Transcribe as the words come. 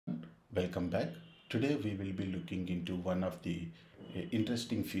Welcome back. Today we will be looking into one of the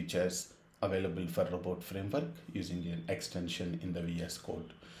interesting features available for robot framework using an extension in the VS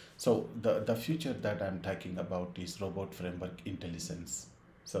Code. So the feature that I'm talking about is robot framework Intellisense.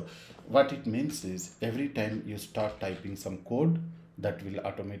 So what it means is every time you start typing some code, that will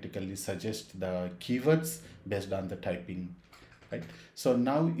automatically suggest the keywords based on the typing, right? So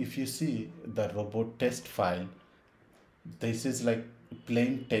now if you see the robot test file, this is like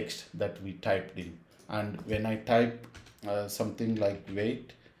plain text that we typed in, and when I type something like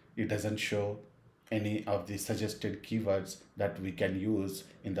wait, it doesn't show any of the suggested keywords that we can use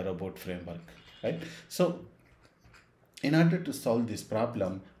in the robot framework, right? So in order to solve this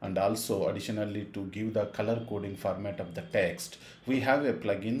problem and also additionally to give the color coding format of the text, we have a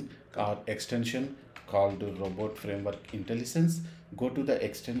plugin or extension called Robot Framework Intellisense. Go to the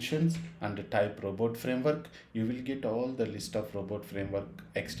extensions and type Robot Framework. You will get all the list of Robot Framework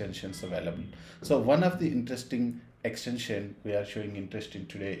extensions available. So one of the interesting extension we are showing interest in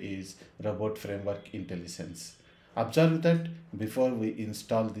today is Robot Framework Intellisense. Observe that before we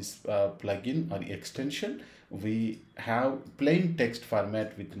install this plugin or extension, we have plain text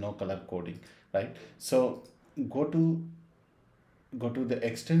format with no color coding, right? So go to the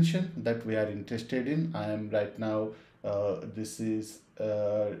extension that we are interested in. I am right now, this is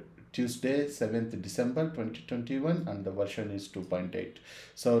Tuesday 7th December 2021, and the version is 2.8.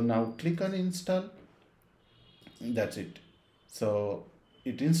 So now click on install. That's it. So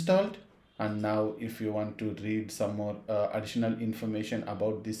it installed, and now if you want to read some more additional information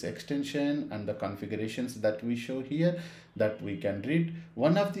about this extension and the configurations that we show here, that we can read.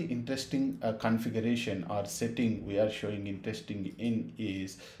 One of the interesting configuration or setting we are showing interesting in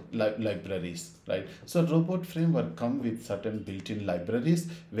is libraries, right? So robot framework come with certain built-in libraries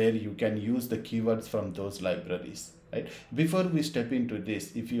where you can use the keywords from those libraries, right? Before we step into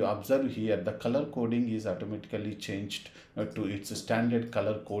this, if you observe here, the color coding is automatically changed to its standard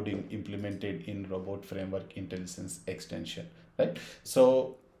color coding implemented in robot framework Intellisense extension, right?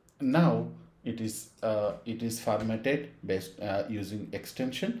 So now it is formatted based using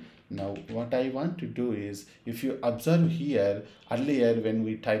extension. Now what I want to do is, if you observe here, earlier when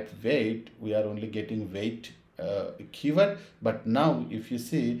we type wait, we are only getting wait keyword, but now if you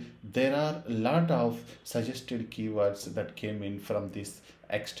see, there are a lot of suggested keywords that came in from this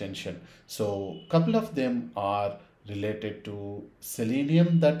extension. So couple of them are related to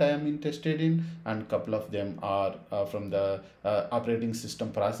Selenium that I am interested in, and couple of them are from the operating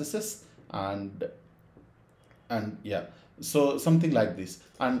system processes, and yeah, so something like this.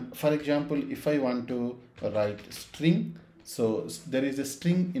 And for example, if I want to write string, so there is a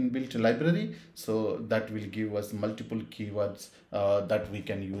string inbuilt library, so that will give us multiple keywords that we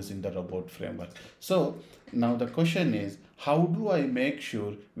can use in the robot framework. So now the question is, how do I make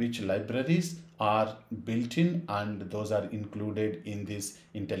sure which libraries are built in and those are included in this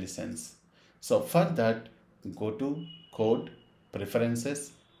Intellisense? So for that, go to code,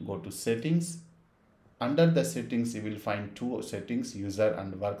 preferences, go to settings. Under the settings, you will find two settings, user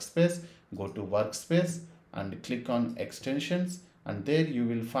and workspace. Go to workspace and click on extensions, and there you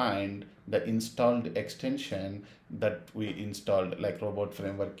will find the installed extension that we installed, like robot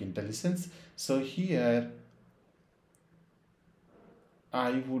framework Intellisense. So here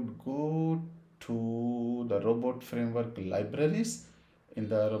I would go to the robot framework libraries. In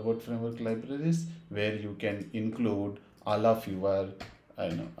the robot framework libraries, where you can include all of your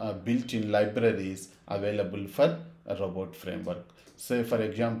built-in libraries available for a robot framework. So for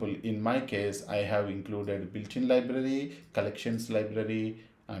example, in my case, I have included built-in library, collections library,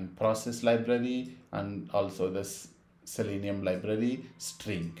 and process library, and also this Selenium library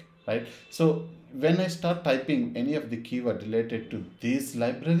string, right? So when I start typing any of the keyword related to these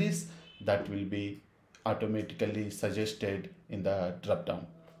libraries, that will be automatically suggested in the drop down,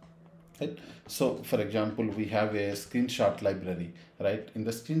 right? So for example, we have a screenshot library, right? In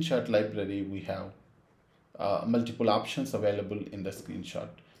the screenshot library, we have multiple options available in the screenshot,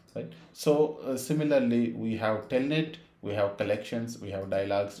 right? So similarly, we have telnet, we have collections, we have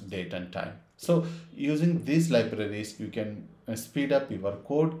dialogues, date and time. So using these libraries, you can speed up your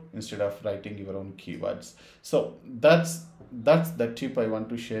code instead of writing your own keywords. So that's the tip I want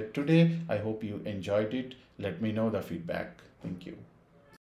to share today. I hope you enjoyed it. Let me know the feedback. Thank you.